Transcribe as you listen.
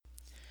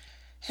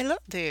Hello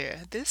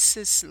there, this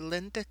is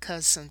Linda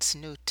Cousins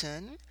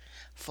Newton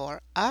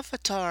for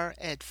Avatar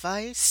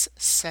Advice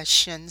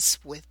Sessions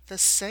with the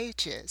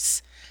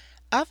Sages.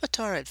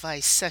 Avatar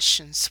Advice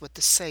Sessions with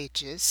the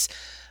Sages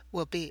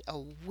will be a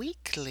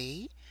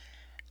weekly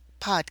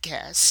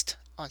podcast,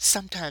 or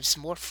sometimes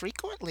more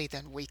frequently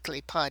than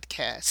weekly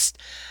podcast,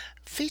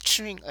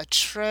 featuring a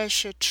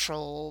treasure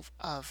trove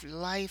of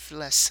life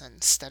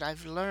lessons that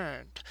I've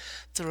learned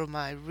through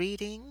my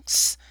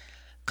readings,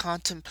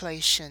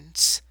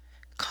 contemplations,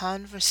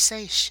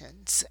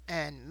 conversations,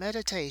 and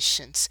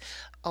meditations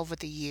over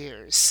the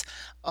years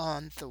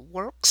on the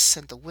works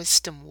and the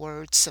wisdom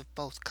words of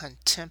both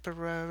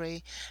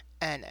contemporary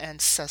and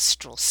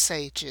ancestral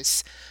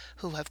sages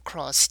who have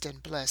crossed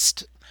and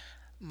blessed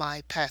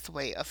my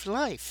pathway of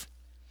life.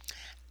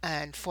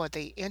 And for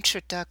the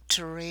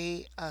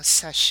introductory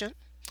session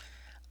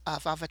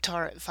of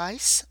Avatar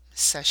Advice,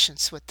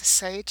 Sessions with the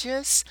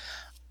Sages,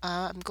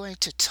 I'm going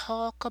to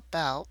talk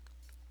about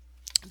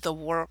the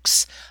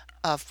works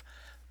of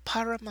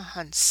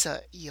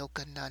Paramahansa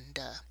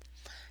Yogananda.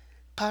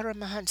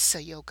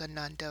 Paramahansa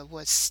Yogananda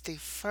was the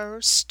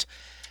first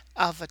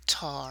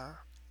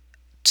avatar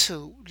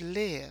to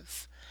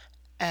live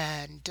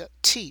and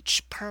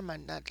teach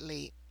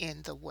permanently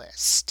in the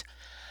West.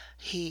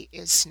 He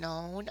is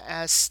known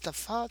as the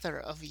father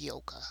of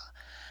yoga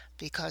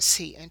because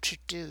he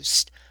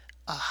introduced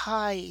a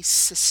high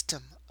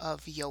system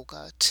of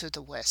yoga to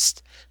the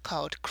West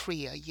called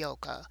Kriya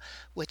Yoga,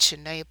 which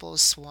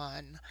enables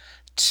one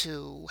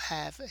to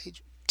have a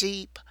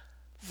deep,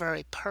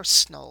 very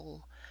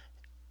personal,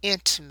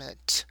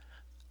 intimate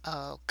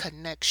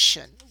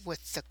connection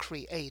with the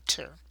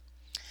Creator.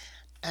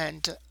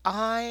 And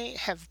I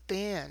have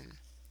been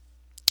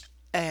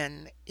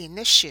an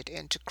initiate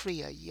into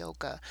Kriya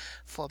Yoga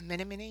for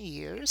many, many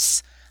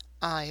years.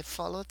 I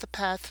followed the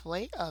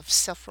pathway of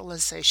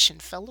Self-Realization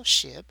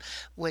Fellowship,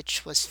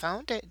 which was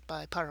founded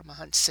by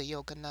Paramahansa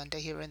Yogananda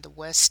here in the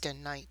West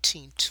in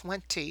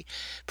 1920,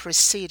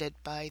 preceded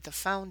by the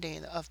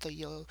founding of the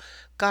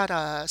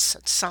Yogara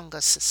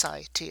Satsanga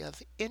Society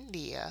of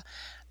India,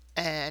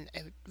 and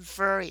a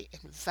very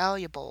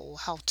invaluable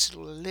how to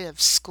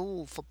live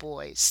school for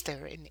boys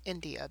there in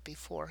India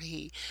before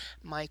he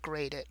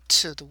migrated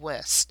to the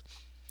West.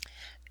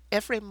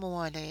 Every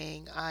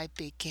morning I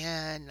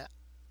began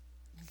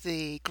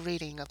the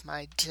greeting of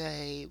my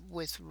day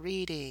with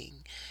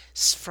reading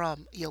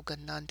from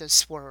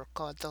Yogananda's work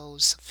or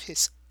those of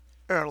his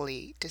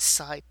early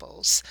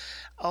disciples,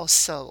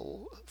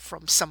 also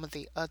from some of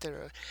the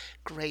other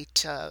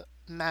great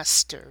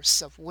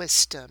masters of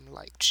wisdom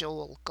like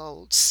Joel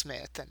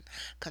Goldsmith and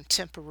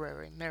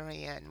contemporary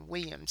Marianne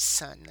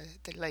Williamson,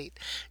 the late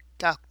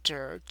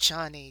Dr.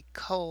 Johnny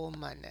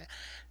Coleman,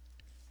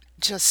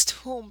 just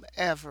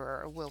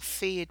whomever will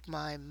feed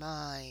my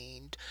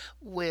mind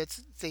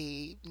with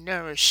the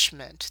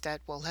nourishment that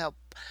will help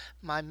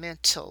my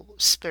mental,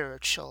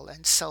 spiritual,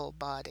 and soul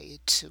body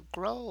to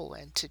grow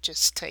and to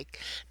just take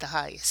the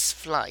highest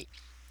flight.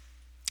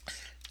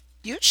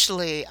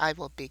 Usually, I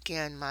will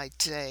begin my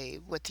day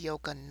with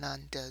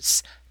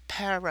Yogananda's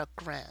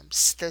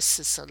paragrams. This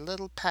is a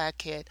little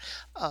packet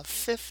of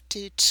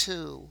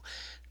 52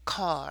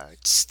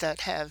 cards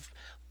that have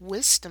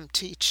wisdom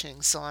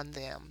teachings on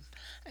them.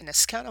 And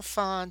it's kind of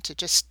fun to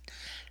just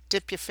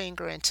dip your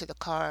finger into the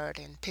card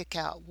and pick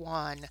out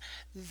one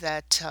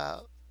that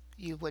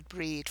you would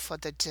read for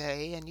the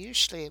day. And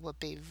usually it would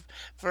be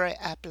very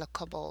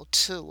applicable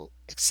to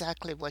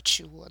exactly what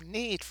you will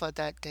need for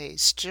that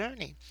day's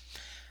journey.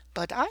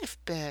 But I've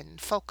been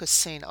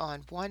focusing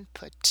on one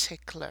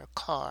particular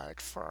card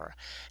for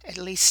at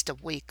least a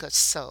week or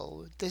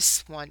so.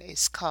 This one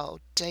is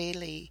called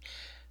Daily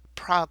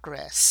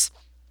Progress.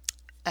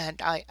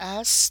 And I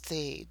ask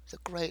the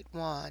great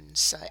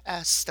ones, I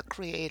ask the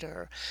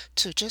Creator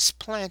to just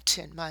plant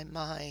in my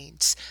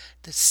minds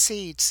the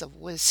seeds of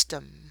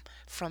wisdom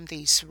from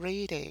these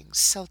readings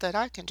so that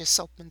I can just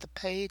open the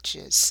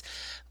pages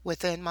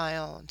within my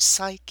own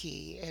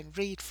psyche and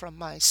read from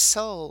my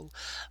soul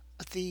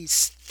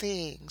these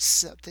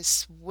things,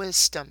 this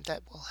wisdom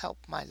that will help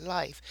my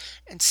life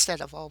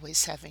instead of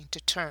always having to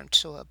turn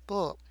to a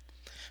book.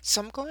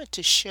 So I'm going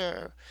to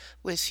share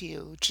with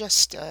you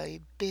just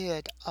a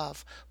bit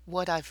of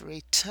what I've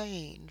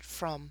retained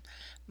from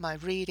my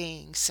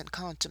readings and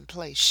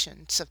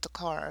contemplations of the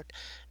card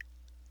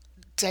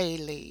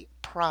Daily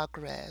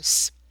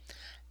Progress.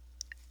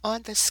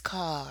 On this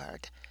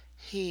card,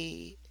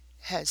 he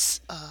has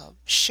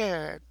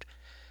shared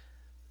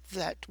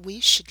that we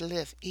should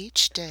live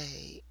each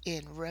day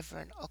in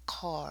reverent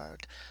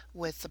accord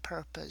with the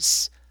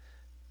purpose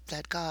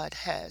that God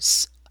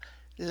has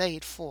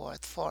laid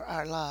forth for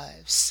our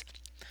lives.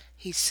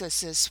 He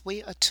says, as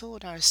we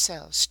attune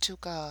ourselves to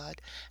God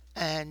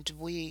and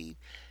we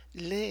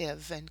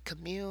live and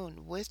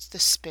commune with the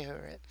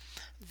Spirit,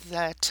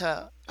 that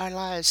our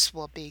lives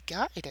will be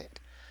guided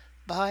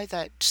by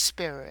that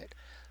Spirit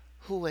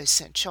who is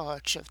in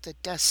charge of the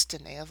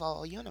destiny of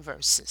all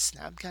universes.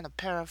 Now, I'm kind of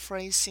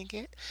paraphrasing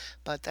it,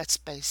 but that's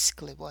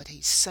basically what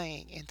he's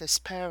saying in this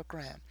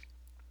paragraph.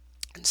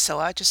 And so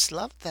I just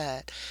love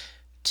that,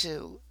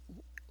 to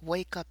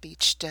wake up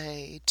each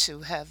day,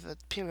 to have a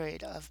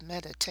period of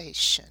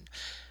meditation,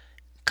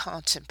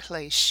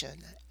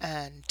 contemplation,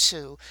 and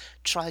to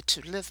try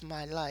to live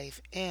my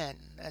life in,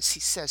 as he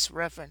says,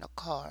 reverent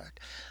accord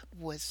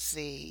with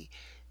the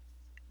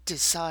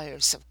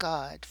desires of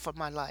God for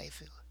my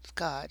life.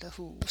 God,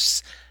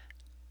 who's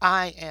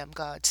I am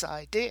God's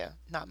idea,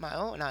 not my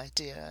own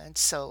idea. And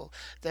so,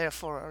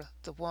 therefore,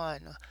 the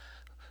one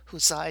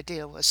whose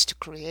idea was to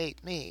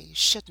create me,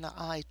 shouldn't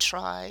I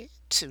try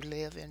to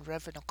live in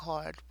reverent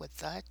accord with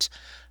that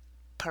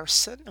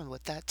person and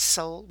with that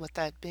soul, with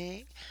that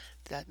being?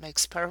 That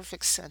makes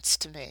perfect sense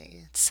to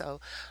me. So,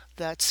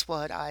 that's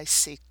what I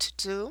seek to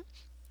do.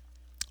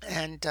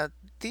 And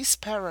these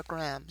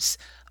paragrams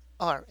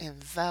are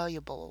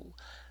invaluable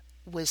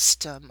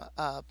wisdom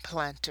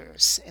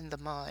planters in the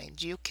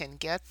mind. You can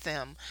get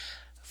them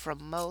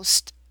from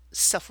most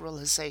self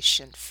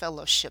realization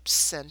fellowship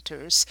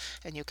centers,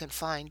 and you can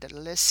find a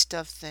list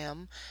of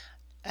them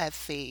at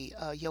the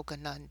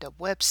Yogananda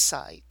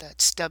website.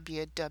 That's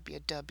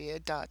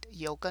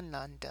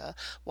www.yogananda,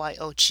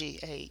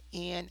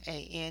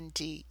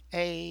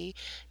 Yogananda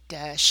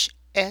dash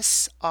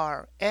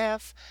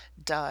srf.org.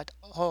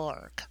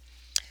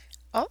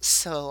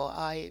 Also,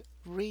 I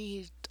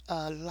read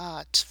a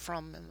lot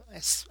from,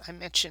 as I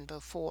mentioned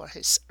before,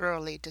 his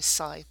early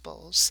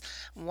disciples.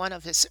 One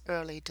of his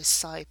early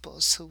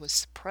disciples, who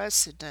was the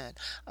president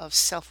of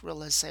Self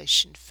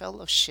Realization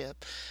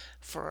Fellowship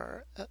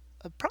for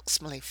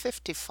approximately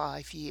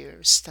 55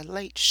 years, the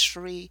late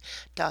Sri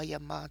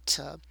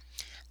Dayamata,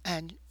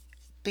 and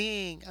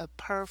being a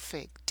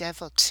perfect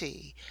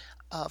devotee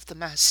of the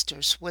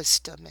Master's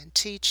wisdom and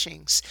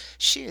teachings,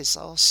 she has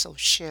also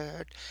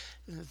shared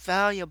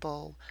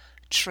valuable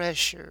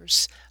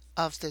treasures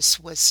of this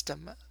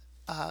wisdom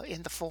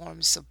in the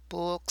forms of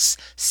books,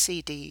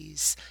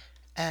 CDs,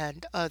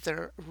 and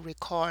other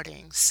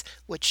recordings,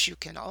 which you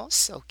can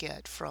also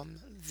get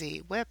from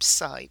the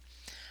website.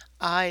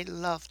 I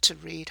love to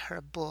read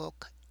her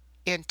book,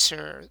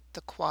 Enter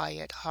the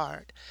Quiet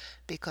Heart,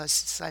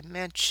 because, as I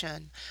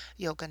mentioned,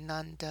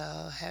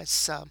 Yogananda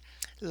has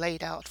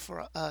laid out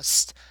for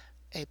us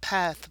a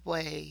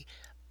pathway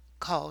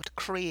called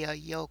Kriya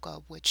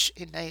Yoga, which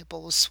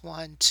enables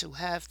one to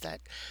have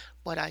that,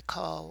 what I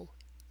call,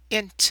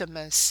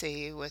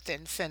 intimacy with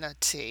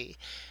infinity.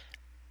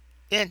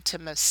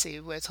 Intimacy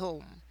with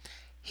whom?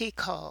 He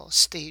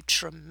calls the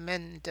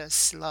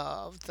tremendous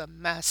love, the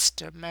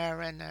master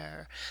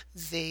mariner,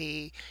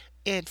 the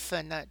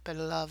infinite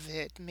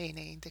beloved,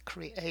 meaning the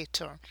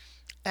creator.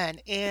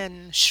 And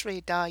in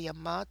Sri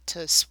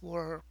Dayamata's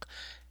work,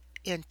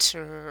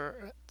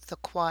 Enter the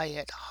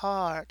Quiet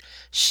Heart,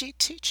 she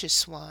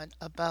teaches one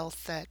about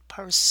that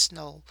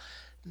personal,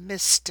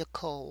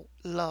 mystical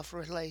love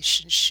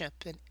relationship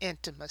and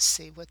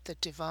intimacy with the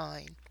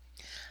divine.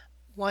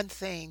 One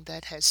thing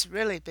that has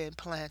really been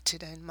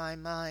planted in my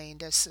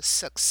mind as a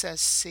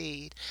success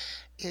seed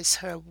is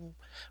her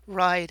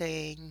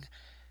writing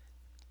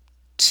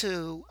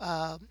to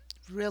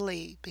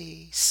really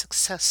be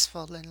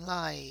successful in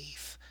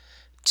life,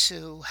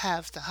 to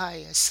have the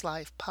highest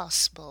life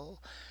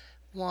possible.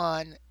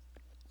 One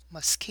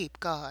must keep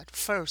God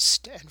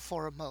first and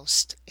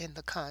foremost in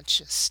the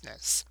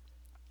consciousness.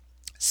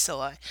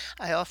 So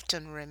I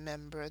often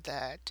remember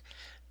that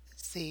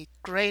the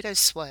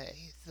greatest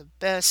way, the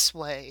best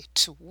way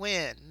to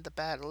win the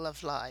battle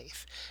of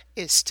life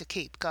is to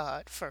keep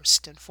God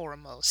first and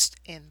foremost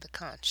in the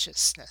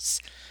consciousness.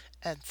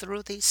 And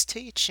through these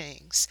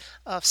teachings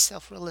of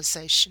Self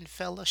Realization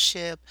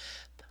Fellowship,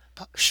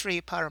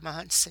 Sri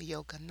Paramahansa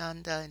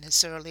Yogananda and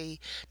his early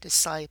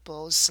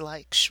disciples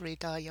like Sri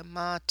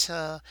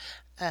Dayamata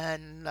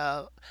and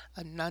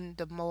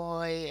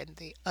Anandamoy and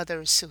the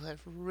others who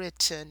have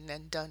written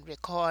and done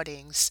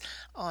recordings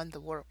on the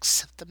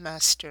works of the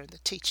Master and the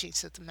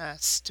teachings of the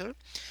Master,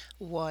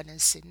 one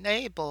is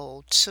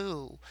enabled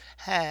to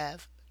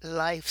have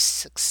life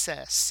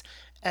success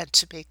and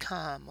to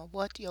become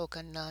what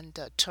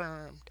Yogananda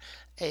termed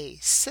a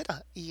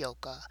Siddha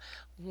Yoga,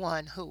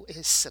 one who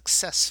is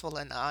successful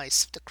in the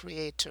eyes of the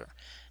Creator.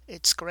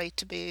 It's great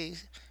to be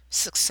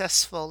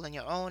successful in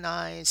your own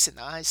eyes, in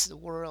the eyes of the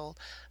world,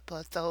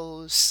 but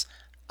those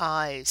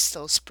eyes,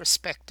 those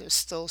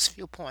perspectives, those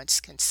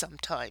viewpoints can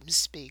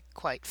sometimes be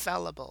quite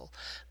fallible.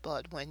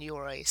 But when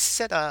you're a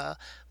siddha,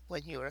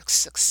 when you're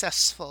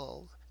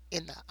successful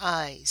in the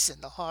eyes,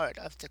 in the heart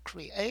of the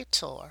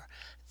Creator,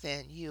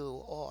 then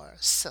you are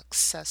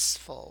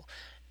successful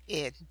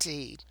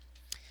indeed.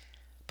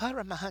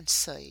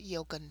 Paramahansa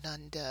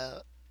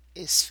Yogananda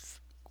is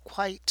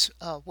quite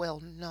well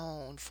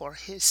known for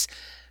his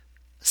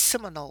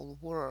seminal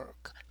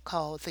work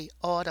called The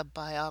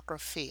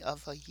Autobiography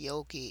of a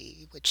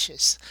Yogi, which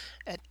is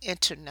an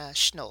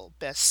international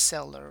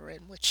bestseller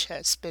and which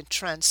has been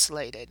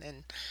translated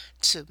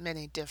into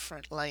many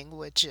different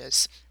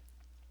languages.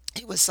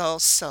 He was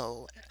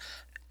also,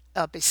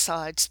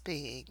 besides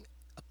being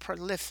a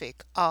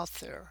prolific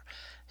author,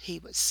 he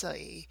was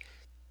a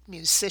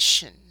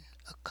musician,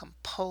 a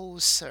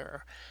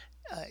composer,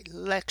 a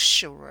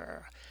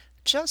lecturer,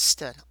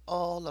 just an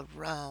all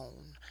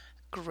around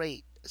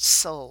great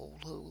soul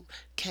who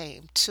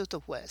came to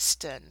the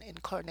West and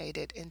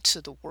incarnated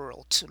into the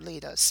world to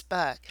lead us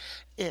back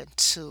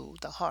into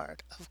the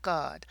heart of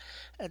God.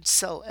 And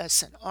so,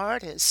 as an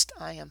artist,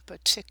 I am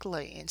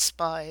particularly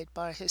inspired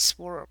by his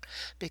work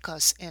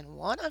because in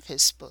one of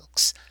his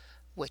books,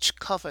 which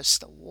covers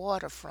the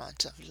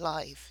waterfront of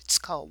life. It's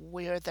called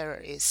Where There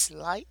Is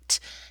Light,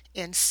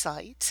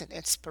 Insights and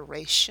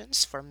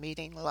Inspirations for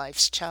Meeting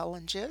Life's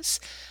Challenges.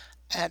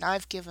 And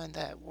I've given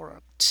that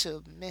work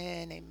to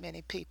many,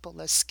 many people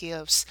as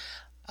gifts.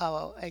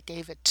 I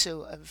gave it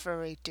to a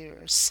very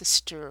dear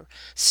sister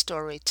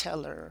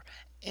storyteller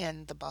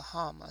in the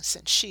Bahamas,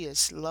 and she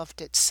has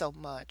loved it so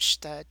much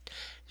that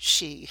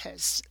she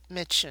has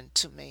mentioned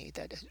to me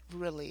that it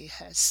really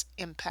has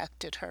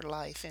impacted her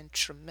life in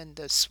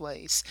tremendous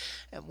ways.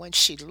 And when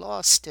she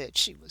lost it,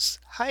 she was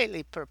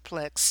highly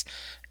perplexed.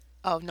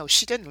 Oh no,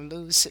 she didn't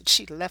lose it.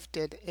 She left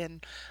it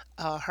in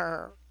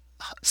her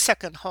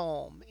second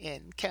home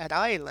in Cat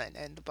Island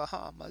in the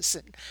Bahamas,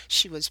 and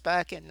she was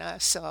back in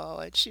Nassau,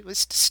 and she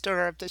was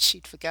disturbed that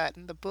she'd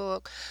forgotten the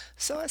book.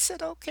 So I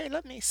said, okay,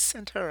 let me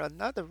send her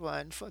another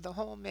one for the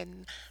home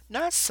in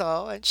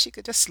Nassau, and she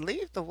could just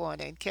leave the one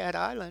in Cat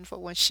Island for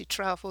when she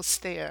travels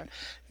there.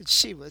 And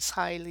she was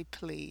highly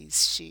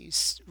pleased.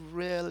 She's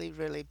really,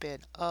 really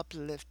been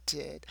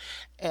uplifted,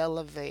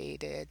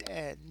 elevated,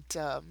 and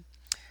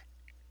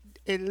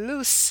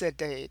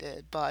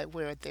elucidated by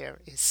where there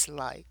is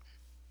light.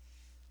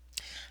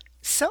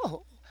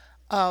 So,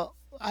 uh,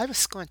 I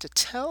was going to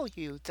tell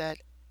you that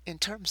in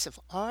terms of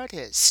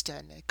artists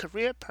and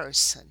career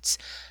persons,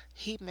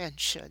 he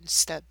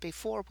mentions that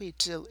before we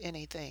do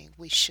anything,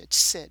 we should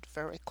sit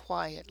very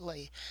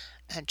quietly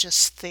and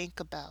just think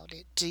about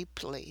it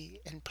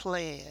deeply and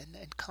plan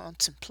and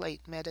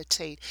contemplate,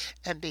 meditate,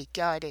 and be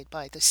guided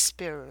by the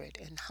Spirit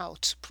in how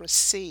to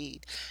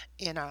proceed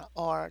in our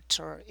art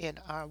or in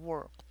our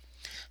work.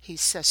 He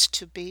says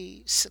to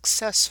be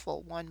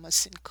successful, one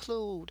must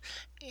include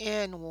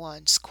in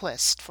one's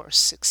quest for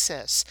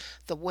success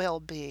the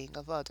well being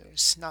of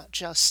others, not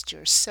just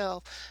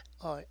yourself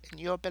or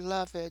your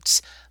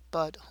beloveds,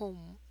 but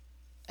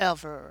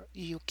whomever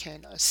you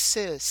can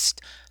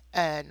assist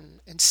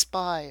and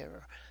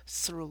inspire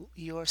through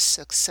your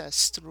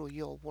success, through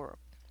your work.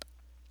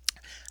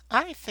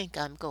 I think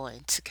I'm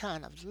going to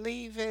kind of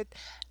leave it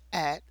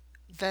at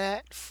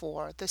that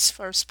for this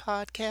first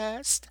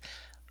podcast.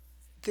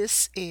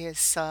 This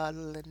is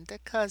Linda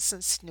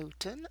Cousins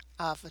Newton,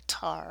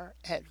 Avatar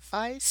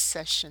Advice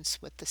Sessions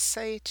with the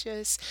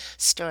Sages,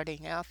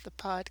 starting out the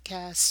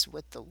podcast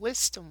with the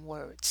wisdom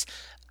words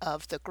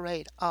of the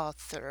great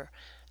author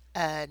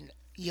and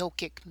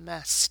yogic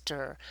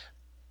master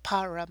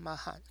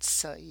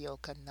Paramahansa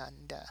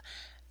Yogananda,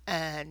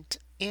 and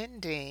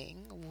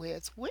ending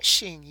with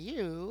wishing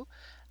you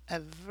a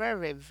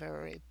very,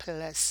 very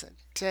pleasant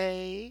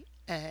day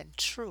and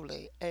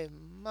truly a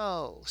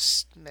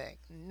most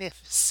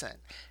magnificent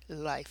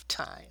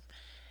lifetime.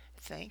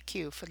 Thank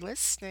you for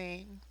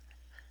listening.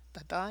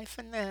 Bye bye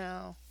for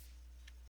now.